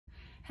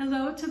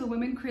Hello to the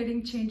Women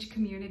Creating Change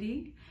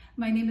community.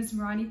 My name is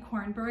Morani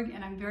Kornberg,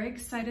 and I'm very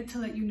excited to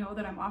let you know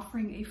that I'm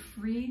offering a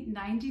free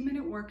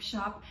 90-minute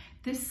workshop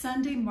this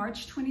Sunday,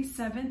 March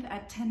 27th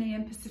at 10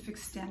 a.m. Pacific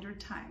Standard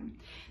Time.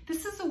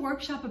 This is a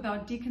workshop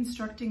about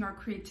deconstructing our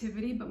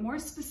creativity, but more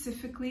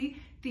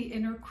specifically, the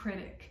inner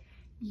critic.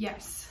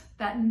 Yes,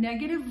 that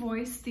negative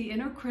voice, the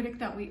inner critic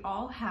that we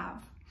all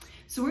have.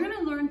 So we're going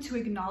to learn to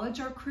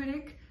acknowledge our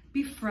critic,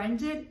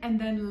 befriend it, and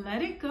then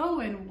let it go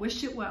and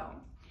wish it well.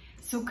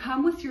 So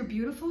come with your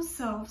beautiful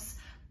selves,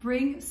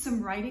 bring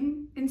some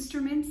writing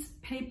instruments,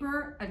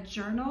 paper, a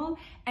journal,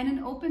 and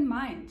an open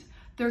mind.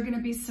 There are going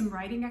to be some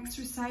writing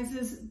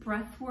exercises,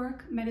 breath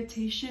work,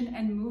 meditation,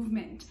 and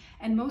movement.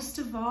 And most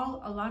of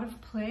all, a lot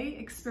of play,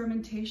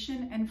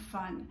 experimentation, and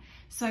fun.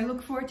 So I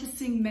look forward to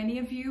seeing many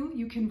of you.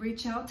 You can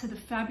reach out to the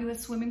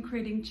fabulous Women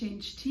Creating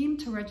Change team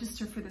to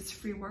register for this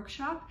free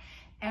workshop.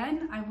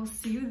 And I will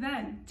see you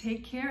then.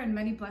 Take care and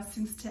many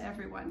blessings to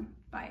everyone.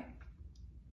 Bye.